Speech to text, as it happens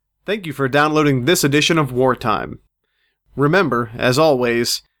Thank you for downloading this edition of Wartime. Remember, as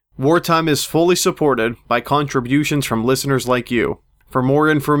always, Wartime is fully supported by contributions from listeners like you. For more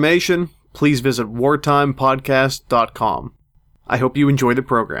information, please visit wartimepodcast.com. I hope you enjoy the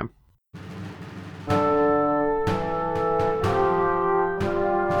program.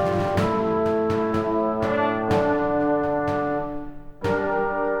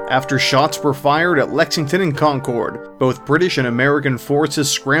 After shots were fired at Lexington and Concord, both British and American forces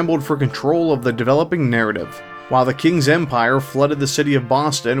scrambled for control of the developing narrative. While the King's Empire flooded the city of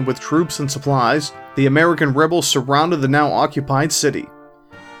Boston with troops and supplies, the American rebels surrounded the now occupied city.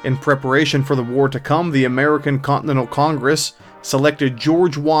 In preparation for the war to come, the American Continental Congress selected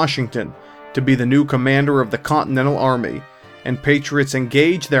George Washington to be the new commander of the Continental Army, and patriots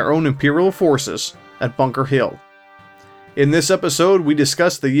engaged their own imperial forces at Bunker Hill. In this episode, we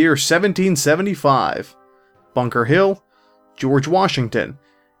discuss the year 1775, Bunker Hill, George Washington,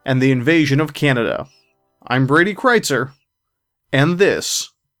 and the invasion of Canada. I'm Brady Kreitzer, and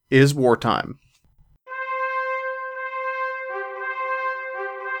this is Wartime.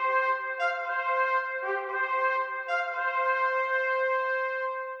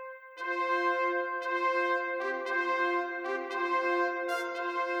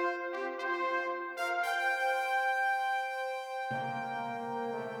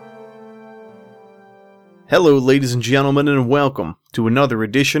 Hello, ladies and gentlemen, and welcome to another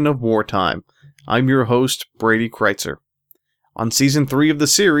edition of Wartime. I'm your host, Brady Kreitzer. On Season 3 of the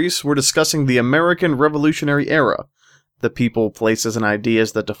series, we're discussing the American Revolutionary Era, the people, places, and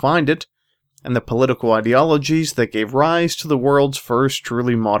ideas that defined it, and the political ideologies that gave rise to the world's first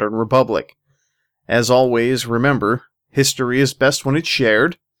truly modern republic. As always, remember, history is best when it's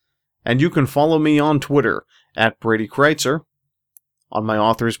shared, and you can follow me on Twitter, at Brady Kreitzer, on my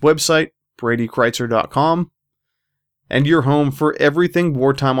author's website, BradyKreitzer.com, and your home for everything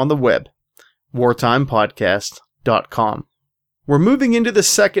wartime on the web, wartimepodcast.com. We're moving into the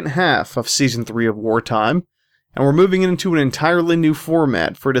second half of Season 3 of Wartime, and we're moving into an entirely new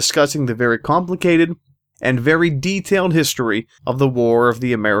format for discussing the very complicated and very detailed history of the War of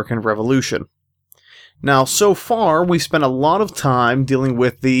the American Revolution. Now, so far, we've spent a lot of time dealing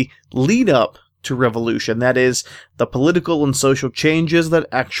with the lead-up to revolution, that is, the political and social changes that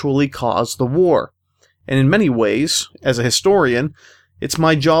actually caused the war. And in many ways, as a historian, it's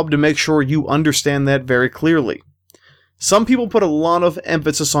my job to make sure you understand that very clearly. Some people put a lot of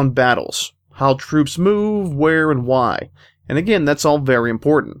emphasis on battles, how troops move, where, and why. And again, that's all very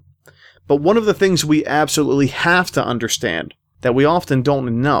important. But one of the things we absolutely have to understand, that we often don't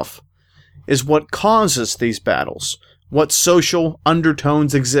enough, is what causes these battles, what social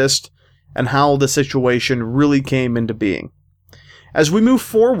undertones exist, and how the situation really came into being. As we move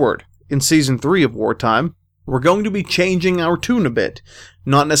forward in Season 3 of Wartime, we're going to be changing our tune a bit,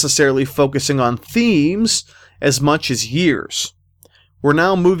 not necessarily focusing on themes as much as years. We're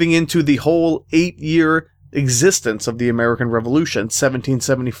now moving into the whole 8-year existence of the American Revolution,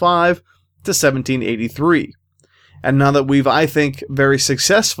 1775 to 1783. And now that we've, I think, very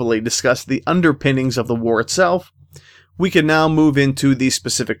successfully discussed the underpinnings of the war itself, we can now move into the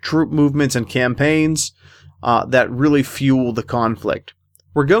specific troop movements and campaigns that really fuel the conflict.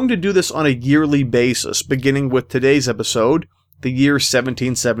 We're going to do this on a yearly basis, beginning with today's episode, the year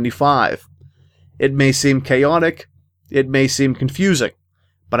 1775. It may seem chaotic, it may seem confusing,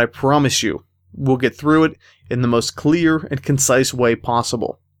 but I promise you, we'll get through it in the most clear and concise way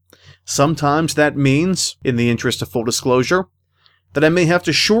possible. Sometimes that means, in the interest of full disclosure, that I may have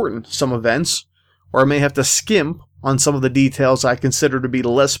to shorten some events, or I may have to skimp on some of the details I consider to be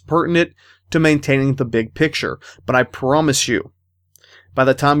less pertinent to maintaining the big picture. But I promise you, by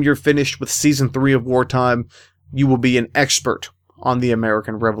the time you're finished with Season 3 of Wartime, you will be an expert on the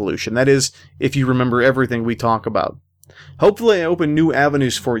American Revolution. That is, if you remember everything we talk about. Hopefully I open new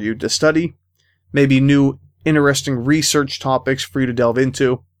avenues for you to study, maybe new interesting research topics for you to delve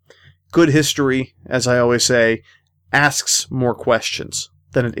into. Good history, as I always say, asks more questions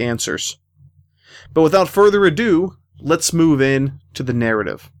than it answers. But without further ado, let's move in to the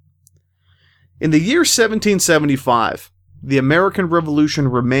narrative. In the year 1775, the American Revolution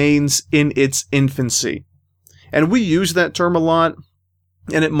remains in its infancy. And we use that term a lot,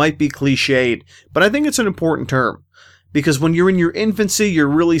 and it might be cliched, but I think it's an important term. Because when you're in your infancy, you're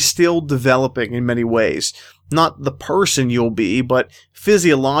really still developing in many ways. Not the person you'll be, but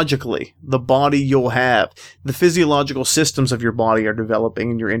physiologically, the body you'll have. The physiological systems of your body are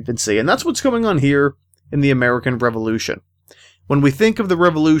developing in your infancy. And that's what's going on here in the American Revolution. When we think of the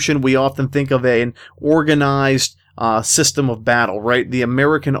Revolution, we often think of an organized system of battle, right? The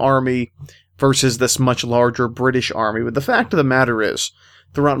American army versus this much larger British army. But the fact of the matter is,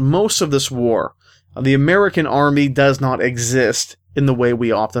 throughout most of this war, the American army does not exist in the way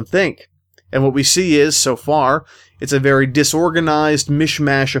we often think. And what we see is, so far, it's a very disorganized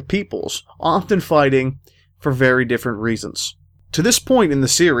mishmash of peoples, often fighting for very different reasons. To this point in the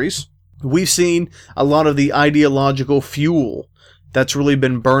series, we've seen a lot of the ideological fuel that's really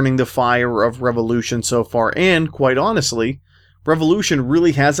been burning the fire of revolution so far, and, quite honestly, revolution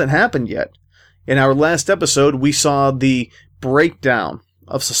really hasn't happened yet. In our last episode, we saw the breakdown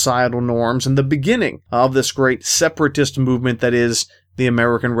of societal norms and the beginning of this great separatist movement that is the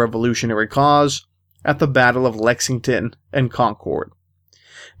American Revolutionary Cause at the Battle of Lexington and Concord.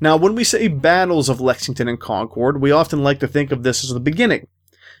 Now, when we say battles of Lexington and Concord, we often like to think of this as the beginning.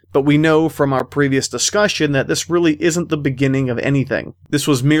 But we know from our previous discussion that this really isn't the beginning of anything. This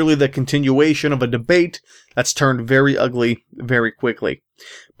was merely the continuation of a debate that's turned very ugly very quickly.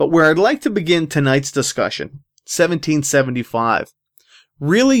 But where I'd like to begin tonight's discussion, 1775,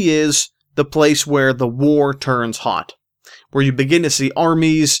 really is the place where the war turns hot, where you begin to see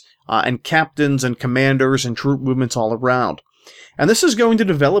armies and captains and commanders and troop movements all around. And this is going to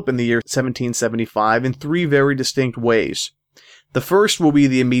develop in the year 1775 in three very distinct ways. The first will be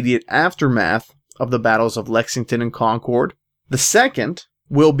the immediate aftermath of the battles of Lexington and Concord. The second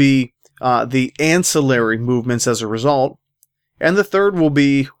will be the ancillary movements as a result. And the third will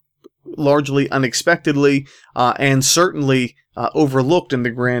be, largely unexpectedly and certainly overlooked in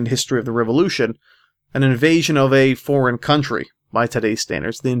the grand history of the Revolution, an invasion of a foreign country, by today's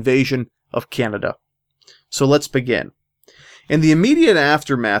standards, the invasion of Canada. So let's begin. In the immediate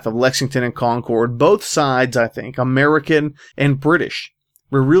aftermath of Lexington and Concord, both sides, I think, American and British,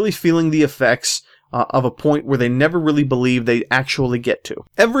 were really feeling the effects of a point where they never really believed they'd actually get to.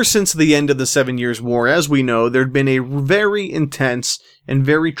 Ever since the end of the 7 Years' War, as we know, there'd been a very intense and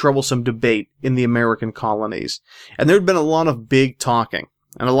very troublesome debate in the American colonies. And there'd been a lot of big talking,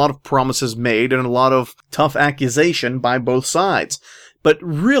 and a lot of promises made, and a lot of tough accusation by both sides. But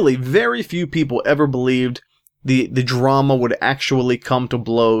really, very few people ever believed the drama would actually come to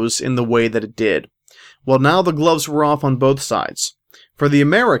blows in the way that it did. Well, now the gloves were off on both sides. For the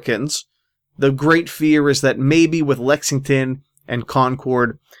Americans, the great fear is that maybe with Lexington and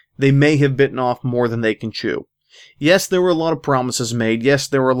Concord, they may have bitten off more than they can chew. Yes, there were a lot of promises made. Yes,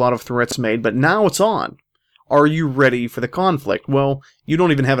 there were a lot of threats made, but now it's on. Are you ready for the conflict? Well, you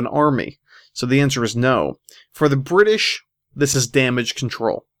don't even have an army. So the answer is no. For the British, this is damage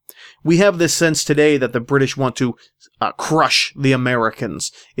control. We have this sense today that the British want to crush the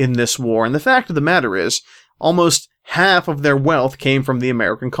Americans in this war. And the fact of the matter is, almost half of their wealth came from the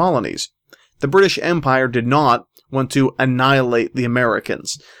American colonies. The British Empire did not want to annihilate the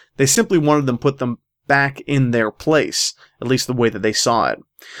Americans. They simply wanted them put them back in their place, at least the way that they saw it.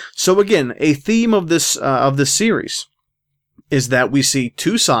 So again, a theme of this series is that we see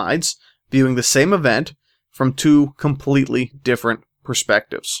two sides viewing the same event from two completely different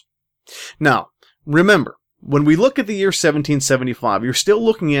perspectives. Now, remember, when we look at the year 1775, you're still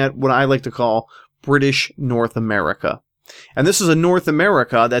looking at what I like to call British North America. And this is a North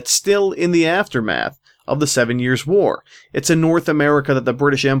America that's still in the aftermath of the 7 Years' War. It's a North America that the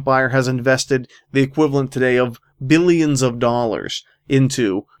British Empire has invested the equivalent today of billions of dollars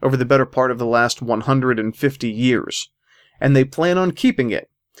into over the better part of the last 150 years. And they plan on keeping it.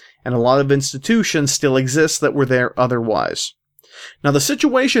 And a lot of institutions still exist that were there otherwise. Now, the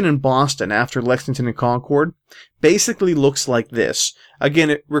situation in Boston after Lexington and Concord basically looks like this. Again,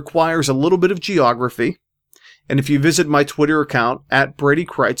 it requires a little bit of geography. And if you visit my Twitter account,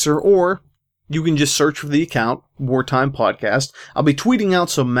 @BradyKreitzer, or you can just search for the account, Wartime Podcast, I'll be tweeting out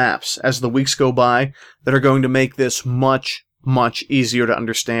some maps as the weeks go by that are going to make this much, much easier to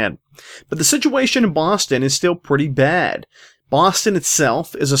understand. But the situation in Boston is still pretty bad. Boston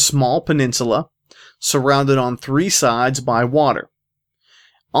itself is a small peninsula surrounded on three sides by water.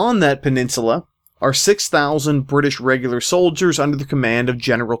 On that peninsula are 6,000 British regular soldiers under the command of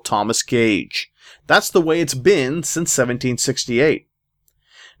General Thomas Gage. That's the way it's been since 1768.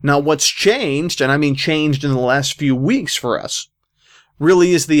 Now, what's changed, and I mean changed in the last few weeks for us,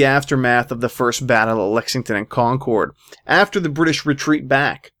 really is the aftermath of the first battle at Lexington and Concord. After the British retreat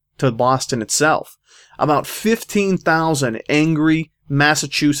back to Boston itself, about 15,000 angry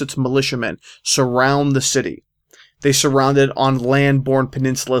Massachusetts militiamen surround the city. They surrounded on land-borne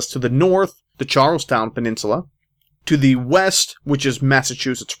peninsulas to the north, the Charlestown Peninsula, to the west, which is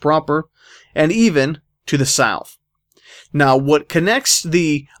Massachusetts proper, and even to the south. Now, what connects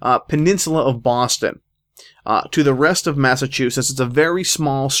the peninsula of Boston to the rest of Massachusetts is a very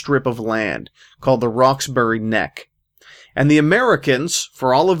small strip of land called the Roxbury Neck. And the Americans,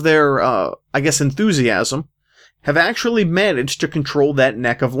 for all of their, enthusiasm, have actually managed to control that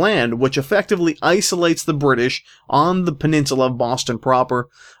neck of land, which effectively isolates the British on the peninsula of Boston proper,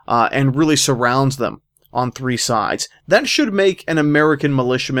 and really surrounds them on 3 sides. That should make an American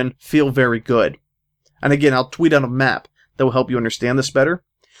militiaman feel very good. And again, I'll tweet out a map that will help you understand this better.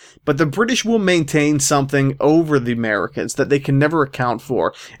 But the British will maintain something over the Americans that they can never account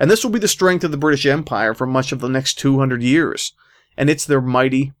for. And this will be the strength of the British Empire for much of the next 200 years. And it's their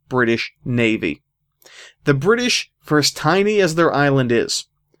mighty British Navy. The British, for as tiny as their island is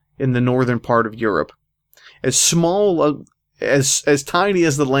in the northern part of Europe, as small, as tiny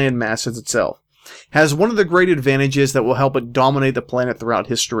as the landmass is itself, has one of the great advantages that will help it dominate the planet throughout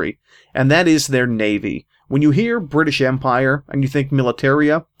history, and that is their navy. When you hear British Empire and you think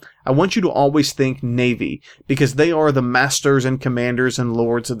militaria, I want you to always think Navy, because they are the masters and commanders and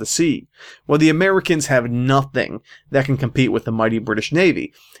lords of the sea. Well, the Americans have nothing that can compete with the mighty British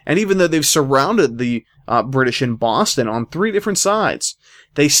Navy. And even though they've surrounded the British in Boston on 3 different sides,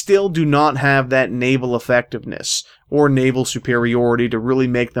 they still do not have that naval effectiveness or naval superiority to really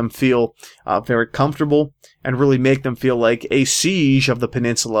make them feel very comfortable and really make them feel like a siege of the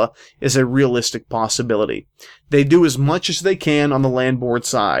peninsula is a realistic possibility. They do as much as they can on the landboard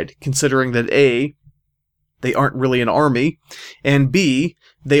side, considering that A, they aren't really an army, and B,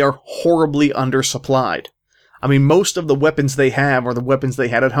 they are horribly undersupplied. I mean, most of the weapons they have are the weapons they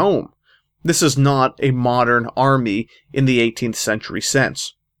had at home. This is not a modern army in the 18th century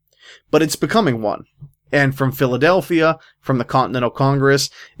sense. But it's becoming one. And from Philadelphia, from the Continental Congress,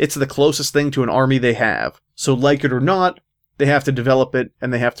 it's the closest thing to an army they have. So like it or not, they have to develop it,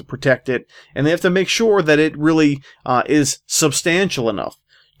 and they have to protect it, and they have to make sure that it really is substantial enough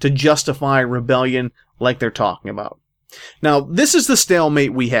to justify rebellion like they're talking about. Now, this is the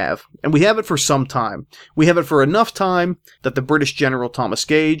stalemate we have, and we have it for some time. We have it for enough time that the British General Thomas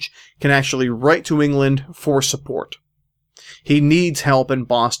Gage can actually write to England for support. He needs help in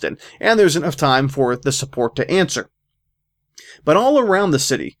Boston, and there's enough time for the support to answer. But all around the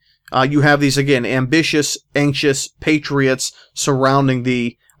city, you have these, again, ambitious, anxious patriots surrounding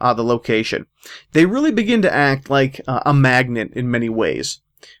the location. They really begin to act like a magnet in many ways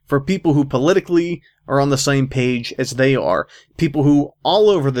for people who politically are on the same page as they are. People who all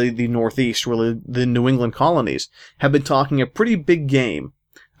over the Northeast, really the New England colonies, have been talking a pretty big game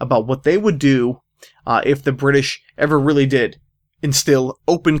about what they would do if the British ever really did instill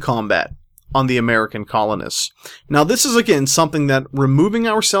open combat on the American colonists. Now, this is, again, something that, removing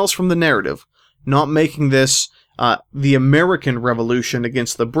ourselves from the narrative, not making this the American Revolution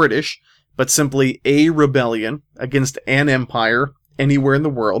against the British, but simply a rebellion against an empire anywhere in the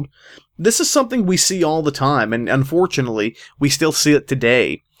world. This is something we see all the time, and unfortunately, we still see it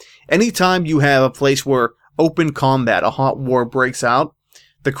today. Anytime you have a place where open combat, a hot war breaks out,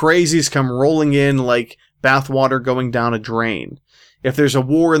 the crazies come rolling in like bathwater going down a drain. If there's a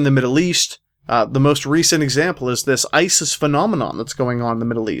war in the Middle East, the most recent example is this ISIS phenomenon that's going on in the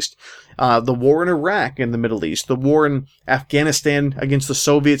Middle East. The war in Iraq in the Middle East. The war in Afghanistan against the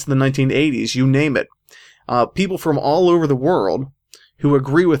Soviets in the 1980s. You name it. People from all over the world who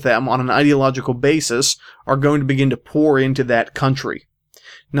agree with them on an ideological basis are going to begin to pour into that country.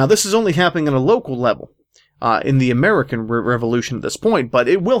 Now, this is only happening on a local level in the American Revolution at this point, but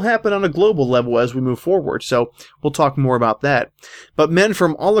it will happen on a global level as we move forward, so we'll talk more about that. But men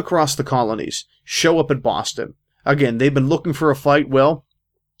from all across the colonies show up at Boston. Again, they've been looking for a fight. Well,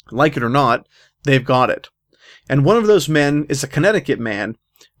 like it or not, they've got it. And one of those men is a Connecticut man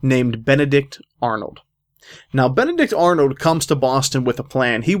named Benedict Arnold. Now, Benedict Arnold comes to Boston with a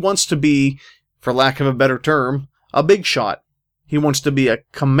plan. He wants to be, for lack of a better term, a big shot. He wants to be a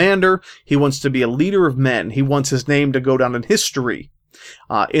commander. He wants to be a leader of men. He wants his name to go down in history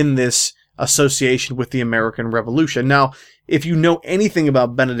in this association with the American Revolution. Now, if you know anything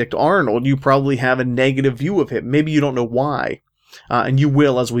about Benedict Arnold, you probably have a negative view of him. Maybe you don't know why. And you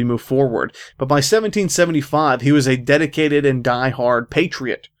will as we move forward. But by 1775, he was a dedicated and die-hard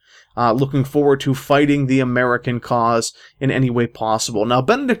patriot, looking forward to fighting the American cause in any way possible. Now,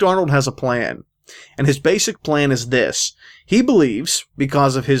 Benedict Arnold has a plan, and his basic plan is this. He believes,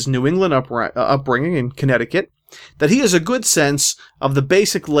 because of his New England upbringing in Connecticut, that he has a good sense of the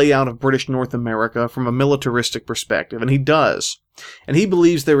basic layout of British North America from a militaristic perspective, and he does. And he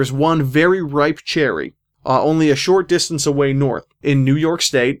believes there is one very ripe cherry, only a short distance away north, in New York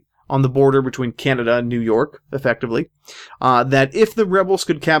State, on the border between Canada and New York, effectively, that if the rebels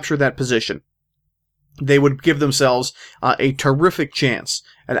could capture that position, they would give themselves a terrific chance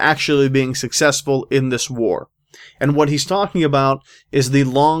at actually being successful in this war. And what he's talking about is the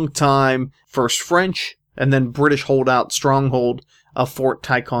long-time first French and then British holdout stronghold of Fort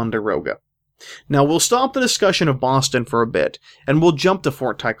Ticonderoga. Now, we'll stop the discussion of Boston for a bit, and we'll jump to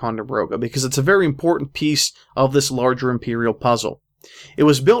Fort Ticonderoga, because it's a very important piece of this larger imperial puzzle. It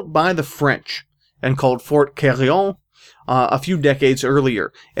was built by the French, and called Fort Quéant, a few decades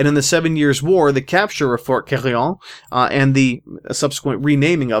earlier, and in the 7 Years' War, the capture of Fort Quéant, and the subsequent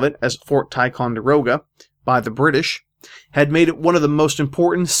renaming of it as Fort Ticonderoga by the British, had made it one of the most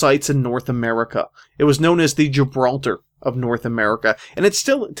important sites in North America. It was known as the Gibraltar of North America, and it's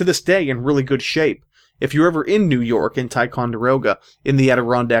still, to this day, in really good shape. If you're ever in New York, in Ticonderoga, in the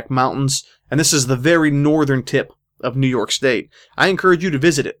Adirondack Mountains, and this is the very northern tip of New York State, I encourage you to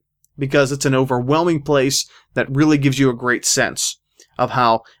visit it, because it's an overwhelming place that really gives you a great sense of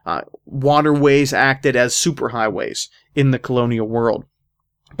how waterways acted as superhighways in the colonial world.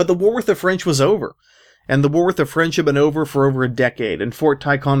 But the war with the French was over, and the war with the French had been over for over a decade, and Fort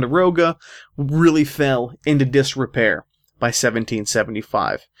Ticonderoga really fell into disrepair by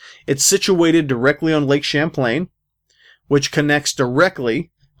 1775. It's situated directly on Lake Champlain, which connects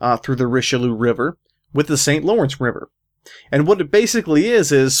directly through the Richelieu River with the St. Lawrence River. And what it basically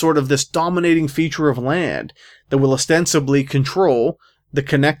is sort of this dominating feature of land that will ostensibly control the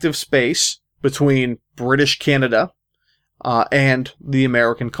connective space between British Canada and the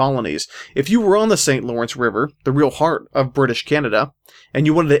American colonies. If you were on the St. Lawrence River, the real heart of British Canada, and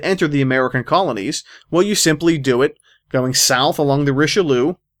you wanted to enter the American colonies, well, you simply do it going south along the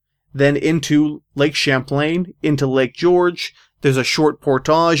Richelieu, then into Lake Champlain, into Lake George. There's a short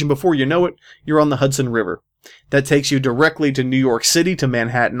portage, and before you know it, you're on the Hudson River. That takes you directly to New York City, to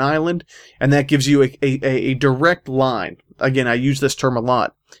Manhattan Island, and that gives you a direct line. Again, I use this term a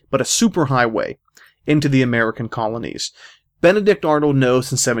lot, but a superhighway into the American colonies. Benedict Arnold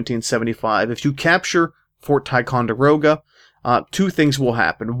knows in 1775, if you capture Fort Ticonderoga, two things will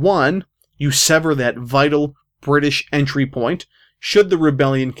happen. One, you sever that vital British entry point, should the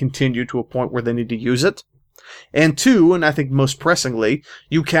rebellion continue to a point where they need to use it. And two, and I think most pressingly,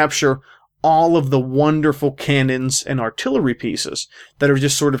 you capture all of the wonderful cannons and artillery pieces that are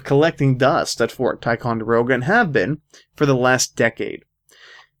just sort of collecting dust at Fort Ticonderoga and have been for the last decade.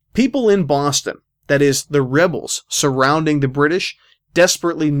 People in Boston, that is, the rebels surrounding the British,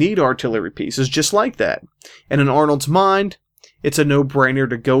 desperately need artillery pieces just like that. And in Arnold's mind, it's a no-brainer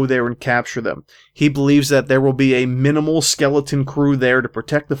to go there and capture them. He believes that there will be a minimal skeleton crew there to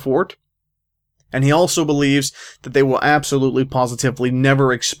protect the fort, and he also believes that they will absolutely positively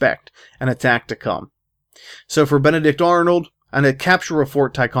never expect an attack to come. So for Benedict Arnold, and a capture of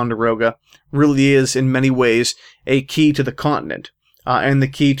Fort Ticonderoga really is, in many ways, a key to the continent, and the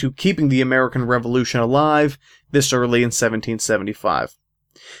key to keeping the American Revolution alive this early in 1775.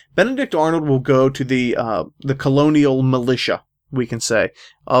 Benedict Arnold will go to the colonial militia, we can say,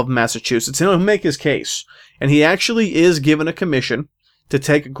 of Massachusetts, and he'll make his case. And he actually is given a commission to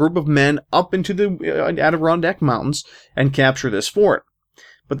take a group of men up into the Adirondack Mountains and capture this fort.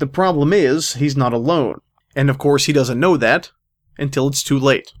 But the problem is, he's not alone. And of course, he doesn't know that until it's too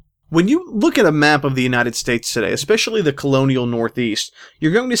late. When you look at a map of the United States today, especially the colonial Northeast,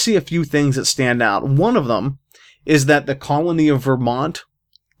 you're going to see a few things that stand out. One of them is that the colony of Vermont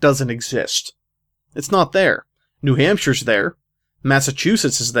doesn't exist. It's not there. New Hampshire's there.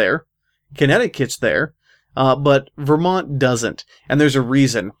 Massachusetts is there. Connecticut's there. But Vermont doesn't. And there's a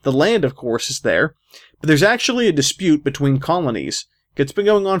reason. The land, of course, is there. But there's actually a dispute between colonies. It's been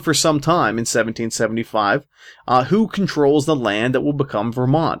going on for some time in 1775. Who controls the land that will become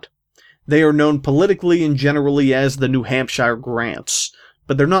Vermont? They are known politically and generally as the New Hampshire Grants,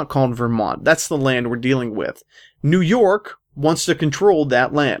 but they're not called Vermont. That's the land we're dealing with. New York wants to control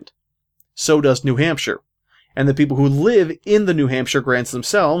that land. So does New Hampshire. And the people who live in the New Hampshire Grants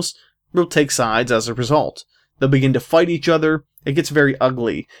themselves will take sides as a result. They'll begin to fight each other. It gets very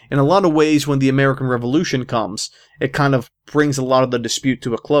ugly. In a lot of ways, when the American Revolution comes, it kind of brings a lot of the dispute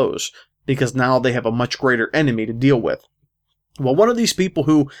to a close, because now they have a much greater enemy to deal with. Well, one of these people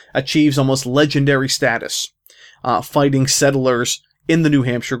who achieves almost legendary status, fighting settlers in the New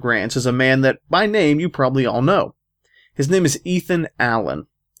Hampshire Grants, is a man that, by name, you probably all know. His name is Ethan Allen.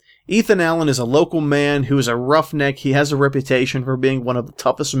 Ethan Allen is a local man who is a roughneck. He has a reputation for being one of the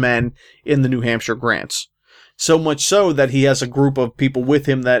toughest men in the New Hampshire Grants. So much so that he has a group of people with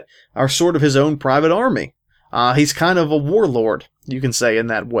him that are sort of his own private army. He's kind of a warlord, you can say, in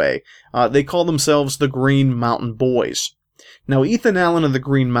that way. They call themselves the Green Mountain Boys. Now, Ethan Allen and the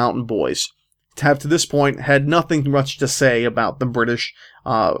Green Mountain Boys have to this point had nothing much to say about the British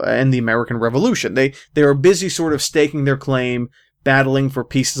and the American Revolution. They are busy sort of staking their claim, battling for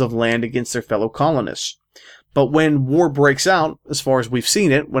pieces of land against their fellow colonists. But when war breaks out, as far as we've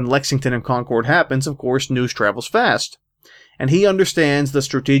seen it, when Lexington and Concord happens, of course, news travels fast. and he understands the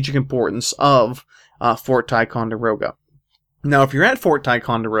strategic importance of Fort Ticonderoga. Now, if you're at Fort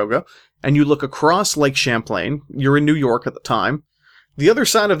Ticonderoga, and you look across Lake Champlain, you're in New York at the time, the other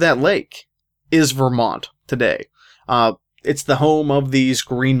side of that lake is Vermont today. It's the home of these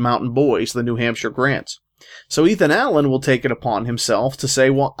Green Mountain Boys, the New Hampshire Grants. So Ethan Allen will take it upon himself to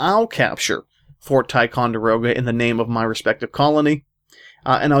say, well, I'll capture Fort Ticonderoga in the name of my respective colony,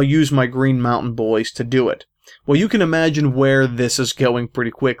 and I'll use my Green Mountain Boys to do it. Well, you can imagine where this is going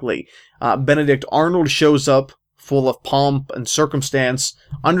pretty quickly. Benedict Arnold shows up full of pomp and circumstance,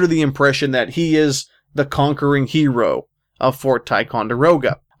 under the impression that he is the conquering hero of Fort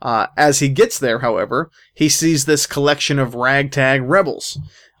Ticonderoga. As he gets there, however, he sees this collection of ragtag rebels,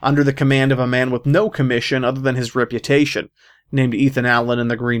 under the command of a man with no commission other than his reputation, named Ethan Allen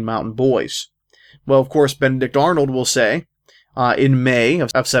and the Green Mountain Boys. Well, of course, Benedict Arnold will say, in May of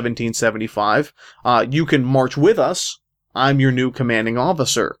 1775, you can march with us, I'm your new commanding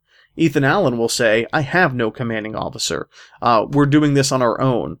officer. Ethan Allen will say, I have no commanding officer. We're doing this on our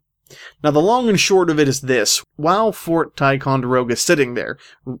own. Now, the long and short of it is this. While Fort Ticonderoga is sitting there,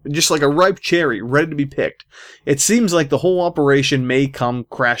 just like a ripe cherry, ready to be picked, it seems like the whole operation may come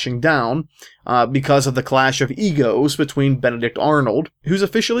crashing down because of the clash of egos between Benedict Arnold, who's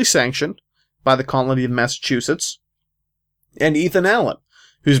officially sanctioned by the colony of Massachusetts, and Ethan Allen,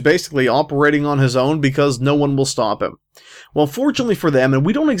 who's basically operating on his own because no one will stop him. Well, fortunately for them, and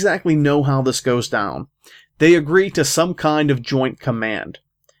we don't exactly know how this goes down, they agree to some kind of joint command.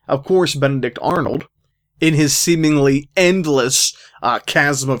 Of course, Benedict Arnold, in his seemingly endless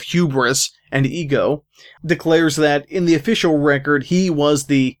chasm of hubris and ego, declares that in the official record he was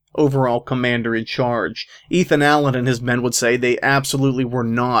the overall commander in charge. Ethan Allen and his men would say they absolutely were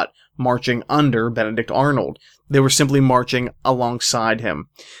not marching under Benedict Arnold. They were simply marching alongside him.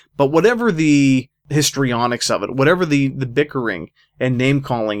 But whatever the histrionics of it, whatever the bickering and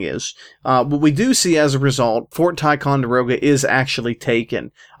name-calling is, what we do see as a result, Fort Ticonderoga is actually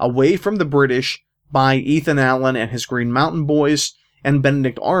taken away from the British by Ethan Allen and his Green Mountain Boys and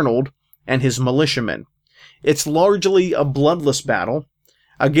Benedict Arnold and his militiamen. It's largely a bloodless battle.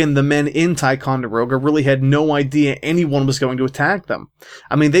 Again, the men in Ticonderoga really had no idea anyone was going to attack them.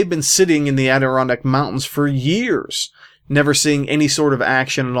 I mean, they've been sitting in the Adirondack Mountains for years, never seeing any sort of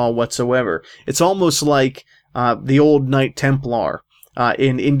action at all whatsoever. It's almost like the old Knight Templar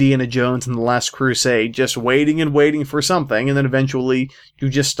in Indiana Jones and the Last Crusade, just waiting and waiting for something, and then eventually you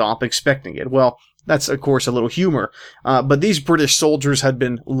just stop expecting it. Well, that's, of course, a little humor, but these British soldiers had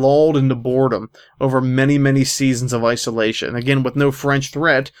been lulled into boredom over many, many seasons of isolation. Again, with no French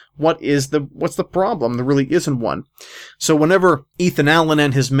threat, what's the problem? There really isn't one. So whenever Ethan Allen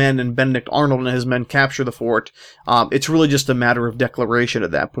and his men and Benedict Arnold and his men capture the fort, it's really just a matter of declaration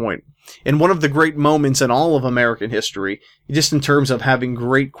at that point. In one of the great moments in all of American history, just in terms of having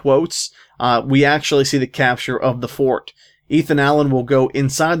great quotes, we actually see the capture of the fort. Ethan Allen will go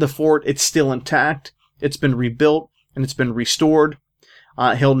inside the fort. It's still intact. It's been rebuilt and it's been restored.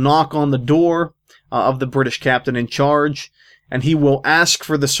 He'll knock on the door of the British captain in charge, and he will ask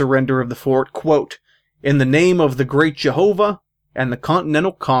for the surrender of the fort, quote, in the name of the great Jehovah and the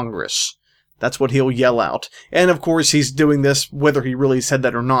Continental Congress. That's what he'll yell out. And of course, he's doing this, whether he really said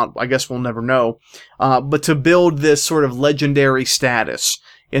that or not, I guess we'll never know. But to build this sort of legendary status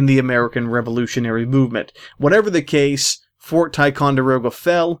in the American Revolutionary Movement. Whatever the case, Fort Ticonderoga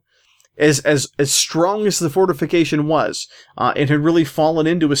fell. As strong as the fortification was, it had really fallen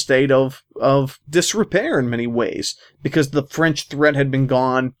into a state of disrepair in many ways, because the French threat had been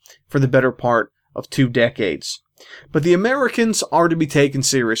gone for the better part of 2 decades. But the Americans are to be taken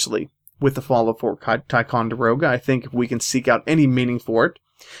seriously with the fall of Fort Ticonderoga. I think if we can seek out any meaning for it,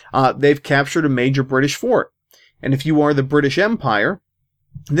 they've captured a major British fort. And if you are the British Empire,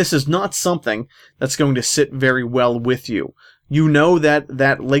 this is not something that's going to sit very well with you. You know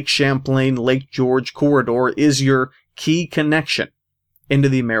that Lake Champlain, Lake George corridor is your key connection into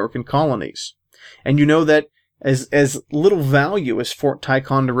the American colonies. And you know that as little value as Fort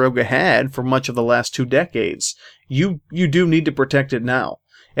Ticonderoga had for much of the last 2 decades, you do need to protect it now.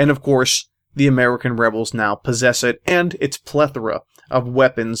 And of course, the American rebels now possess it and its plethora of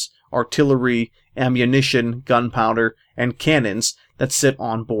weapons, artillery, ammunition, gunpowder, and cannons that sit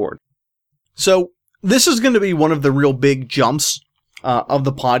on board. So, this is going to be one of the real big jumps of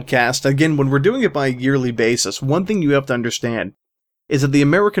the podcast. Again, when we're doing it by a yearly basis, one thing you have to understand is that the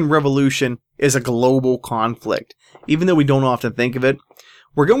American Revolution is a global conflict. Even though we don't often think of it,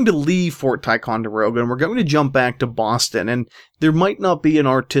 we're going to leave Fort Ticonderoga and we're going to jump back to Boston. And there might not be an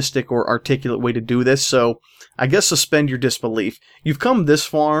artistic or articulate way to do this, so I guess suspend your disbelief. You've come this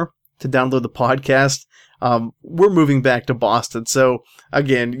far to download the podcast, we're moving back to Boston. So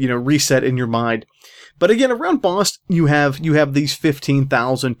again, reset in your mind. But again, around Boston, you have these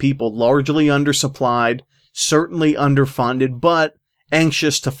 15,000 people, largely undersupplied, certainly underfunded, but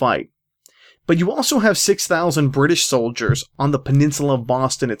anxious to fight. But you also have 6,000 British soldiers on the peninsula of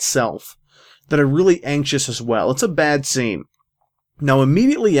Boston itself that are really anxious as well. It's a bad scene. Now,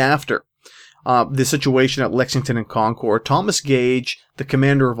 immediately after the situation at Lexington and Concord, Thomas Gage, the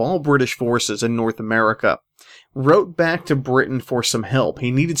commander of all British forces in North America, wrote back to Britain for some help.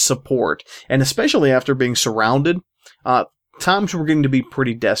 He needed support, and especially after being surrounded, times were going to be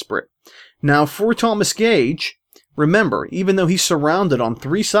pretty desperate. Now, for Thomas Gage, remember, even though he's surrounded on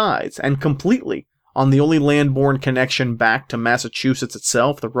 3 sides and completely on the only land-borne connection back to Massachusetts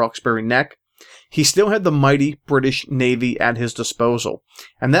itself, the Roxbury Neck, he still had the mighty British Navy at his disposal,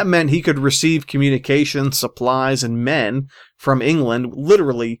 and that meant he could receive communications, supplies, and men from England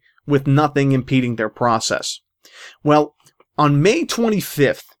literally with nothing impeding their process. Well, on May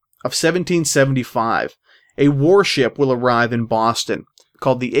 25th of 1775, a warship will arrive in Boston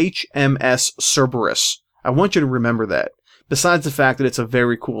called the HMS Cerberus. I want you to remember that. Besides the fact that it's a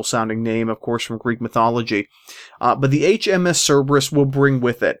very cool sounding name, of course, from Greek mythology. But the HMS Cerberus will bring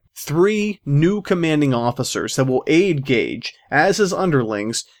with it 3 new commanding officers that will aid Gage as his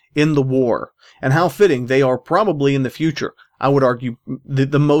underlings in the war. And how fitting, they are probably in the future, I would argue,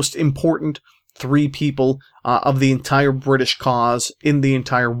 the most important 3 people of the entire British cause in the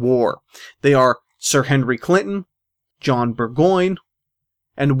entire war. They are Sir Henry Clinton, John Burgoyne,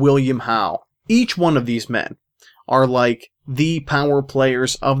 and William Howe. Each one of these men are like the power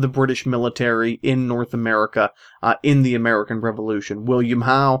players of the British military in North America in the American Revolution. William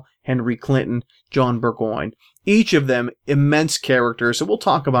Howe, Henry Clinton, John Burgoyne. Each of them immense characters that we'll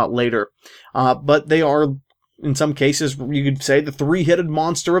talk about later. But they are, in some cases, you could say, the 3-headed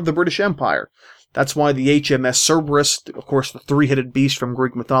monster of the British Empire. That's why the HMS Cerberus, of course the 3-headed beast from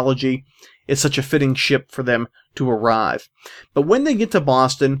Greek mythology, is such a fitting ship for them to arrive. But when they get to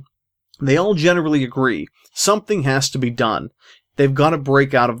Boston, they all generally agree something has to be done. They've got to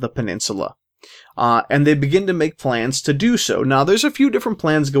break out of the peninsula. And they begin to make plans to do so. Now, there's a few different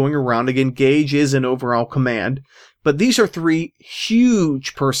plans going around. Again, Gage is in overall command. But these are 3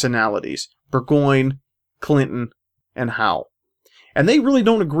 huge personalities: Burgoyne, Clinton, and Howe. And they really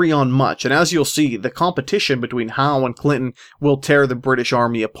don't agree on much. And as you'll see, the competition between Howe and Clinton will tear the British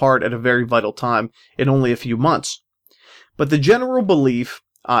Army apart at a very vital time in only a few months. But the general belief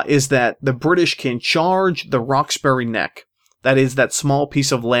is that the British can charge the Roxbury Neck. That is, that small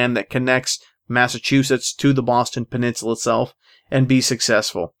piece of land that connects Massachusetts to the Boston Peninsula itself, and be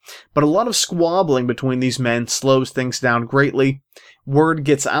successful. But a lot of squabbling between these men slows things down greatly. Word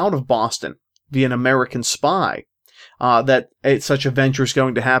gets out of Boston via an American spy that such a venture is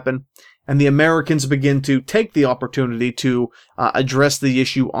going to happen, and the Americans begin to take the opportunity to address the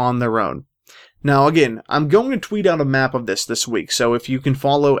issue on their own. Now, again, I'm going to tweet out a map of this week, so if you can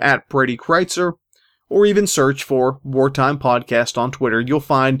follow at Brady Kreitzer, or even search for Wartime Podcast on Twitter, you'll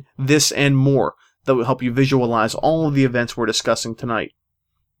find this and more that will help you visualize all of the events we're discussing tonight.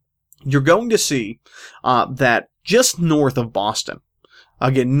 You're going to see that just north of Boston,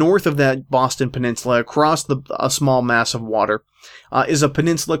 again, north of that Boston Peninsula, across a small mass of water, is a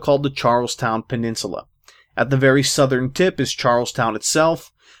peninsula called the Charlestown Peninsula. At the very southern tip is Charlestown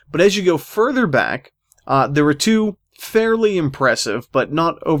itself, but as you go further back, there are 2 fairly impressive, but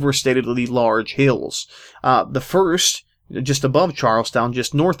not overstatedly large hills. The first, just above Charlestown,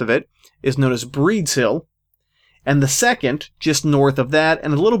 just north of it, is known as Breed's Hill, and the second, just north of that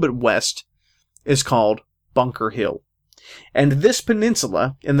and a little bit west, is called Bunker Hill. And this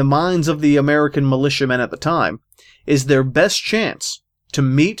peninsula, in the minds of the American militiamen at the time, is their best chance to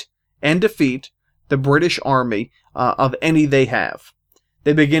meet and defeat the British Army of any they have.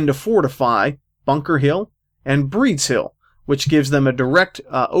 They begin to fortify Bunker Hill and Breed's Hill, which gives them a direct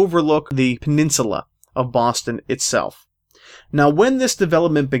overlook the peninsula of Boston itself. Now, when this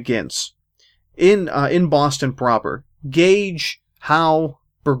development begins, in Boston proper, Gage, Howe,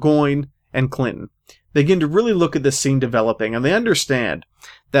 Burgoyne, and Clinton begin to really look at this scene developing, and they understand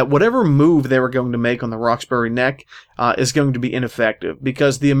that whatever move they were going to make on the Roxbury Neck is going to be ineffective,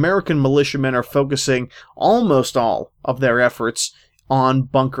 because the American militiamen are focusing almost all of their efforts on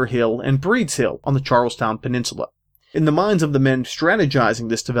Bunker Hill and Breed's Hill on the Charlestown Peninsula. In the minds of the men strategizing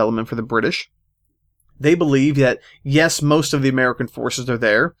this development for the British, they believe that, yes, most of the American forces are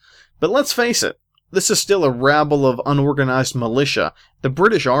there, but let's face it, this is still a rabble of unorganized militia. The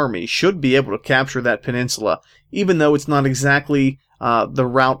British Army should be able to capture that peninsula, even though it's not exactly the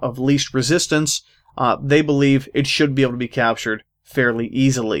route of least resistance. They believe it should be able to be captured fairly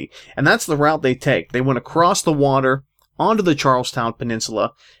easily. And that's the route they take. They went across the water onto the Charlestown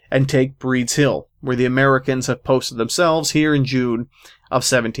Peninsula and take Breed's Hill, where the Americans have posted themselves here in June of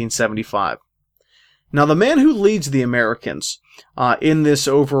 1775. Now, the man who leads the Americans in this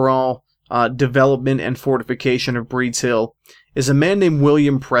overall development and fortification of Breed's Hill is a man named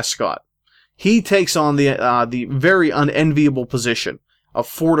William Prescott. He takes on the very unenviable position of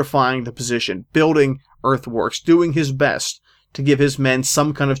fortifying the position, building earthworks, doing his best to give his men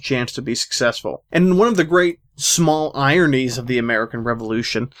some kind of chance to be successful. And one of the great small ironies of the American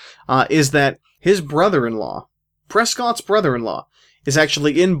Revolution is that his brother-in-law, Prescott's brother-in-law, is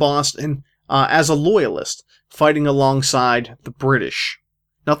actually in Boston as a loyalist, fighting alongside the British.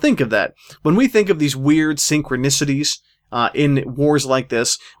 Now think of that. When we think of these weird synchronicities in wars like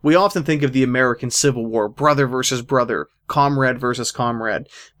this, we often think of the American Civil War, brother versus brother, comrade versus comrade.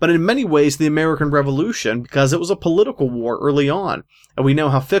 But in many ways, the American Revolution, because it was a political war early on, and we know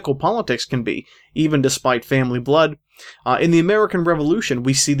how fickle politics can be, even despite family blood, in the American Revolution,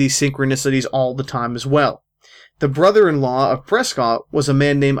 we see these synchronicities all the time as well. The brother-in-law of Prescott was a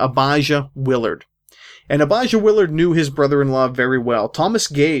man named Abijah Willard. And Abijah Willard knew his brother-in-law very well. Thomas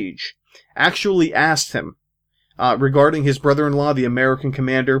Gage actually asked him, regarding his brother-in-law, the American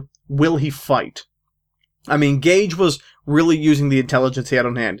commander, will he fight? I mean, Gage was really using the intelligence he had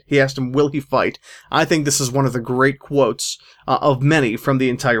on hand. He asked him, will he fight? I think this is one of the great quotes of many from the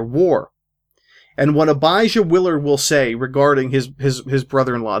entire war. And what Abijah Willard will say regarding his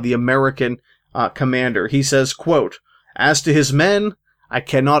brother-in-law, the American commander, he says, quote, as to his men, I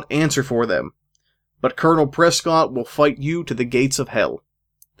cannot answer for them, but Colonel Prescott will fight you to the gates of hell.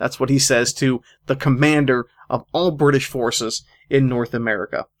 That's what he says to the commander of all British forces in North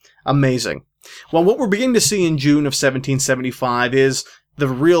America. Amazing. Well, what we're beginning to see in June of 1775 is the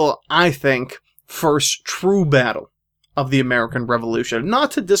real, I think, first true battle of the American Revolution.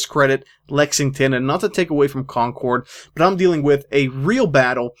 Not to discredit Lexington and not to take away from Concord, but I'm dealing with a real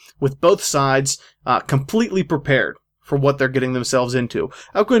battle with both sides completely prepared for what they're getting themselves into.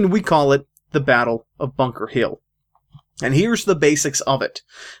 How can we call it the Battle of Bunker Hill? And here's the basics of it.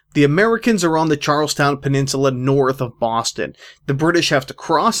 The Americans are on the Charlestown Peninsula north of Boston. The British have to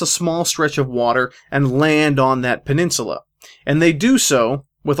cross a small stretch of water and land on that peninsula. And they do so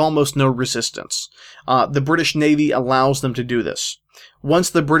with almost no resistance. The British Navy allows them to do this. Once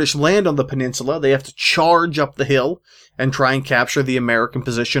the British land on the peninsula, they have to charge up the hill and try and capture the American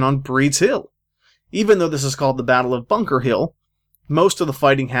position on Breed's Hill. Even though this is called the Battle of Bunker Hill, most of the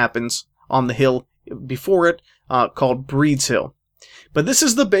fighting happens on the hill before it, called Breed's Hill. But this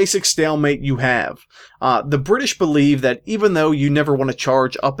is the basic stalemate you have. The British believe that even though you never want to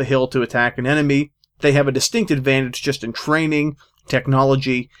charge up a hill to attack an enemy, they have a distinct advantage just in training,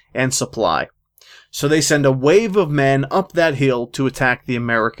 technology, and supply. So they send a wave of men up that hill to attack the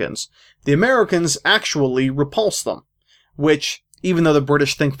Americans. The Americans actually repulse them, which, even though the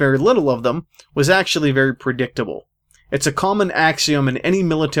British think very little of them, was actually very predictable. It's a common axiom in any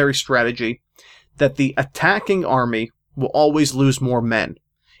military strategy that the attacking army will always lose more men.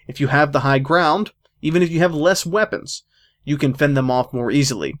 If you have the high ground, even if you have less weapons, you can fend them off more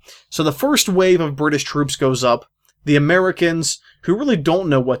easily. So the first wave of British troops goes up. The Americans, who really don't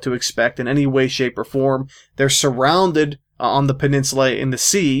know what to expect in any way, shape, or form, they're surrounded on the peninsula in the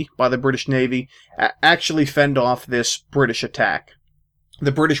sea by the British Navy, actually fend off this British attack.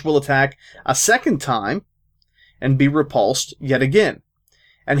 The British will attack a second time and be repulsed yet again.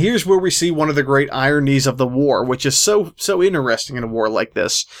 And here's where we see one of the great ironies of the war, which is so interesting in a war like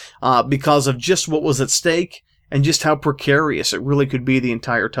this, because of just what was at stake and just how precarious it really could be the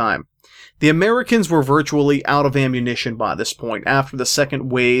entire time. The Americans were virtually out of ammunition by this point, after the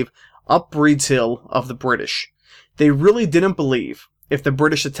second wave up Breed's Hill of the British. They really didn't believe, if the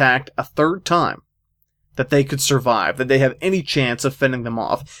British attacked a third time, that they could survive, that they have any chance of fending them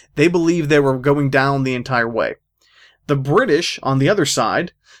off. They believed they were going down the entire way. The British, on the other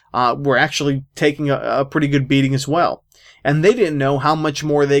side, were actually taking a pretty good beating as well. And they didn't know how much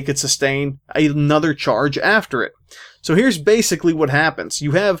more they could sustain another charge after it. So here's basically what happens.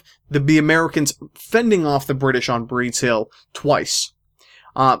 You have the Americans fending off the British on Breed's Hill twice.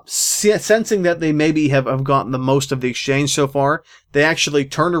 Sensing that they maybe have gotten the most of the exchange so far, they actually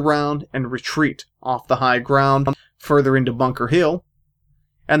turn around and retreat off the high ground further into Bunker Hill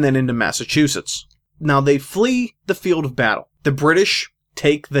and then into Massachusetts. Now they flee the field of battle. The British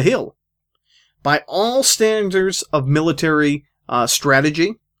take the hill. By all standards of military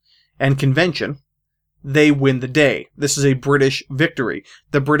strategy and convention, they win the day. This is a British victory.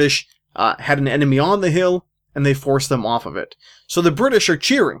 The British had an enemy on the hill, and they forced them off of it. So the British are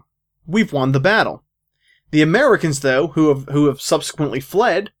cheering. We've won the battle. The Americans, though, who have subsequently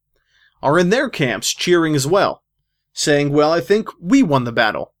fled, are in their camps cheering as well, saying, well, I think we won the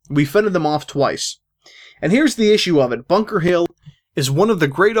battle. We fended them off twice. And here's the issue of it. Bunker Hill is one of the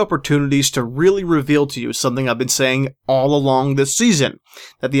great opportunities to really reveal to you something I've been saying all along this season,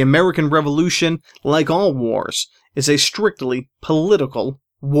 that the American Revolution, like all wars, is a strictly political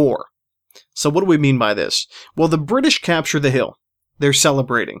war. So what do we mean by this? Well, the British capture the hill. They're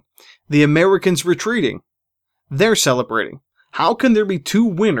celebrating. The Americans retreating. They're celebrating. How can there be two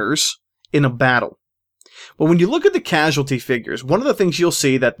winners in a battle? Well, when you look at the casualty figures, one of the things you'll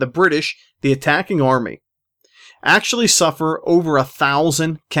see that the British, the attacking army, actually suffer over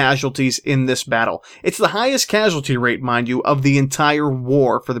 1,000 casualties in this battle. It's the highest casualty rate, mind you, of the entire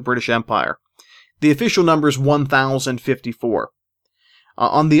war for the British Empire. The official number is 1,054.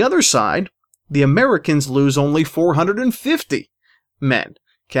 On the other side, the Americans lose only 450 men,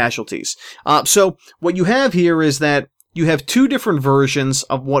 casualties. So what you have here is that you have two different versions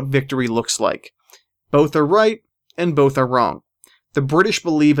of what victory looks like. Both are right and both are wrong. The British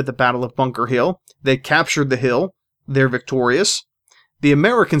believe at the Battle of Bunker Hill, they captured the hill, they're victorious. The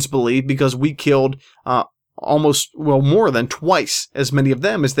Americans believe, because we killed more than twice as many of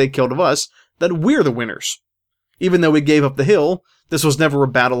them as they killed of us, that we're the winners. Even though we gave up the hill, this was never a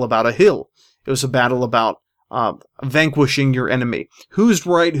battle about a hill. It was a battle about vanquishing your enemy. Who's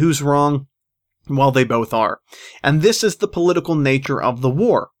right, who's wrong? Well, they both are. And this is the political nature of the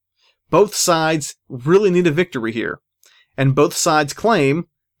war. Both sides really need a victory here. And both sides claim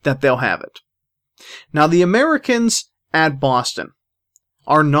that they'll have it. Now, the Americans at Boston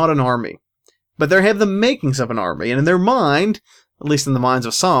are not an army, but they have the makings of an army. And in their mind, at least in the minds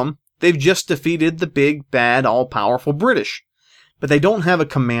of some, they've just defeated the big, bad, all-powerful British. But they don't have a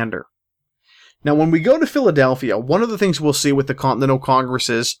commander. Now, when we go to Philadelphia, one of the things we'll see with the Continental Congress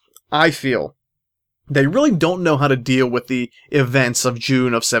is, I feel, they really don't know how to deal with the events of June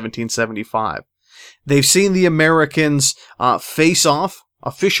of 1775. They've seen the Americans face off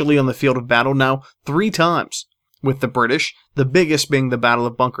officially on the field of battle now 3 times with the British, the biggest being the Battle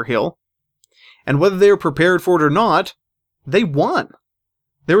of Bunker Hill. And whether they were prepared for it or not, they won.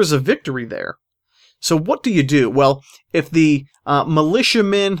 There was a victory there. So what do you do? Well, if the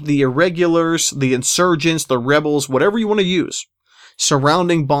militiamen, the irregulars, the insurgents, the rebels, whatever you want to use,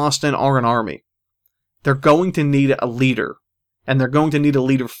 surrounding Boston are an army, they're going to need a leader, and they're going to need a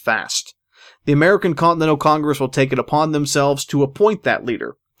leader fast. The American Continental Congress will take it upon themselves to appoint that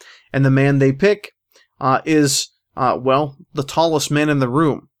leader, and the man they pick is the tallest man in the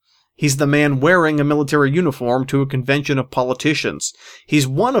room. He's the man wearing a military uniform to a convention of politicians. He's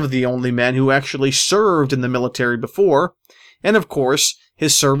one of the only men who actually served in the military before, and of course,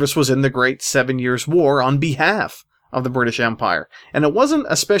 his service was in the Great 7 Years' War on behalf of the British Empire. And it wasn't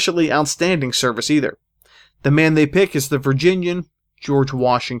a especially outstanding service either. The man they pick is the Virginian George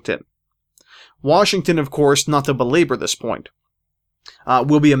Washington. Washington, of course, not to belabor this point,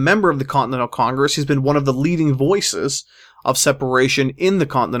 will be a member of the Continental Congress. He's been one of the leading voices of separation in the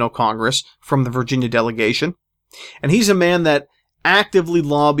Continental Congress from the Virginia delegation. And he's a man that actively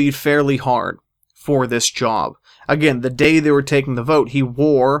lobbied fairly hard for this job. Again, the day they were taking the vote, he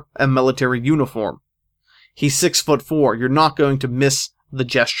wore a military uniform. He's 6'4". You're not going to miss the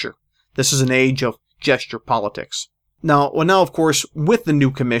gesture. This is an age of gesture politics. Now, of course, with the new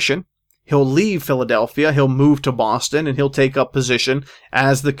commission, he'll leave Philadelphia, he'll move to Boston, and he'll take up position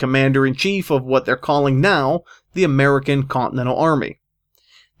as the commander-in-chief of what they're calling now the American Continental Army.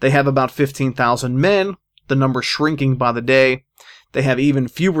 They have about 15,000 men, the number shrinking by the day. They have even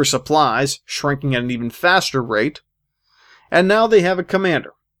fewer supplies, shrinking at an even faster rate. And now they have a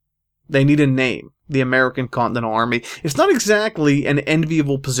commander. They need a name, the American Continental Army. It's not exactly an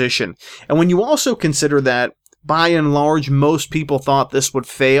enviable position. And when you also consider that, by and large, most people thought this would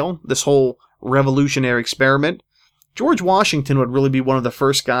fail, this whole revolutionary experiment, George Washington would really be one of the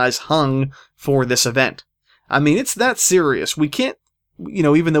first guys hung for this event. I mean, it's that serious. We can't,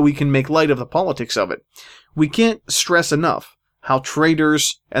 even though we can make light of the politics of it, we can't stress enough how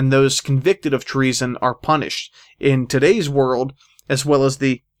traitors and those convicted of treason are punished in today's world as well as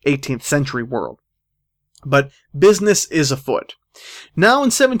the 18th century world. But business is afoot. Now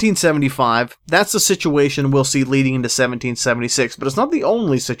in 1775, that's the situation we'll see leading into 1776, but it's not the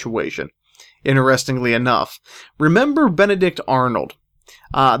only situation, interestingly enough. Remember Benedict Arnold,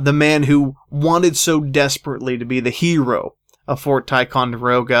 the man who wanted so desperately to be the hero of Fort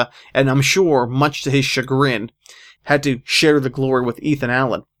Ticonderoga, and I'm sure, much to his chagrin, had to share the glory with Ethan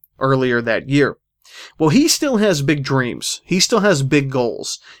Allen earlier that year. Well, he still has big dreams. He still has big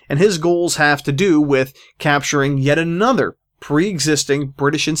goals, and his goals have to do with capturing yet another pre-existing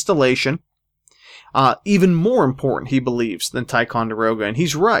British installation, even more important, he believes, than Ticonderoga, and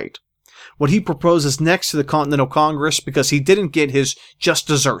he's right. What he proposes next to the Continental Congress, because he didn't get his just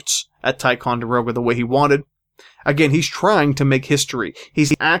desserts at Ticonderoga the way he wanted. Again, he's trying to make history.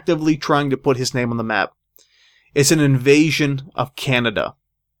 He's actively trying to put his name on the map. It's an invasion of Canada.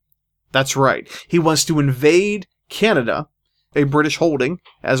 That's right. He wants to invade Canada, a British holding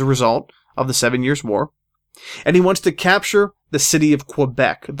as a result of the 7 Years' War, and he wants to capture the city of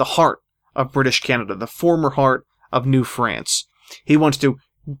Quebec, the heart of British Canada, the former heart of New France. He wants to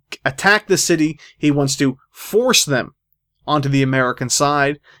attack the city. He wants to force them onto the American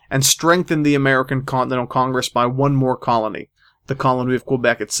side and strengthen the American Continental Congress by one more colony, the colony of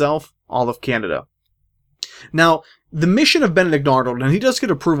Quebec itself, all of Canada. Now, the mission of Benedict Arnold, and he does get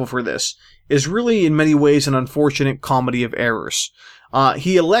approval for this, is really in many ways an unfortunate comedy of errors.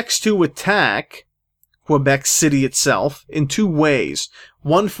 He elects to attack Quebec City itself in two ways.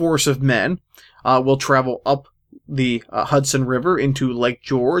 One force of men will travel up the Hudson River into Lake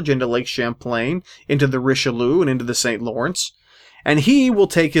George, into Lake Champlain, into the Richelieu, and into the St. Lawrence. And he will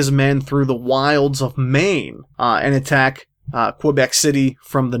take his men through the wilds of Maine and attack Quebec City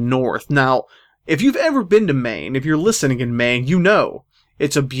from the north. Now, if you've ever been to Maine, if you're listening in Maine, you know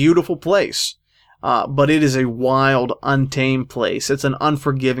it's a beautiful place. But it is a wild, untamed place. It's an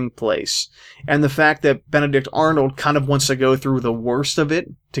unforgiving place. And the fact that Benedict Arnold kind of wants to go through the worst of it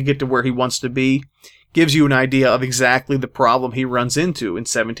to get to where he wants to be gives you an idea of exactly the problem he runs into in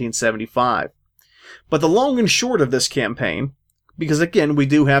 1775. But the long and short of this campaign, because again, we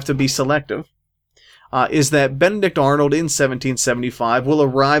do have to be selective, is that Benedict Arnold in 1775 will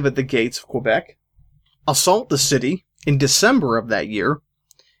arrive at the gates of Quebec, assault the city in December of that year,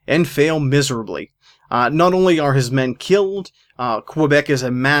 and fail miserably. Not only are his men killed, Quebec is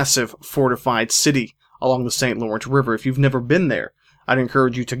a massive fortified city along the St. Lawrence River. If you've never been there, I'd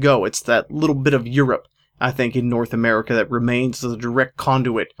encourage you to go. It's that little bit of Europe, I think, in North America that remains as a direct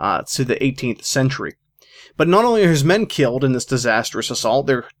conduit to the 18th century. But not only are his men killed in this disastrous assault,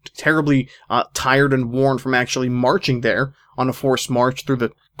 they're terribly tired and worn from actually marching there on a forced march through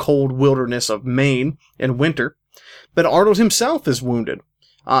the cold wilderness of Maine in winter, but Arnold himself is wounded.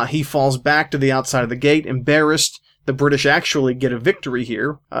 He falls back to the outside of the gate, embarrassed. The British actually get a victory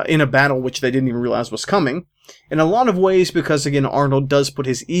here in a battle which they didn't even realize was coming. In a lot of ways because, again, Arnold does put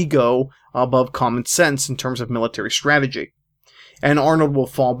his ego above common sense in terms of military strategy. And Arnold will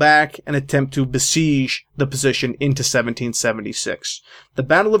fall back and attempt to besiege the position into 1776. The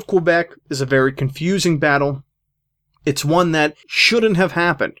Battle of Quebec is a very confusing battle. It's one that shouldn't have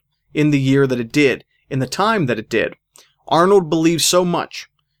happened in the year that it did, in the time that it did. Arnold believed so much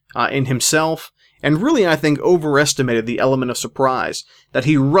in himself, and really, I think, overestimated the element of surprise, that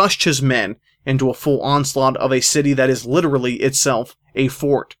he rushed his men into a full onslaught of a city that is literally itself a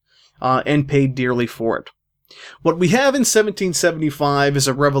fort, and paid dearly for it. What we have in 1775 is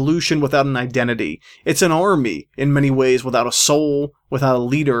a revolution without an identity. It's an army, in many ways, without a soul, without a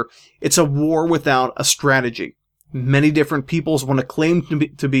leader. It's a war without a strategy. Many different peoples want to claim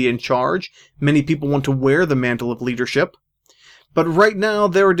to be in charge. Many people want to wear the mantle of leadership. But right now,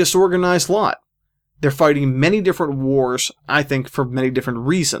 they're a disorganized lot. They're fighting many different wars, I think, for many different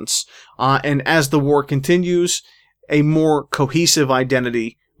reasons. And as the war continues, a more cohesive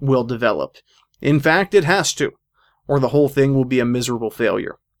identity will develop. In fact, it has to, or the whole thing will be a miserable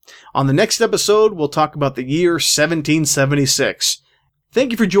failure. On the next episode, we'll talk about the year 1776.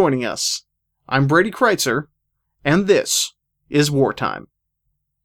 Thank you for joining us. I'm Brady Kreitzer, and this is Wartime.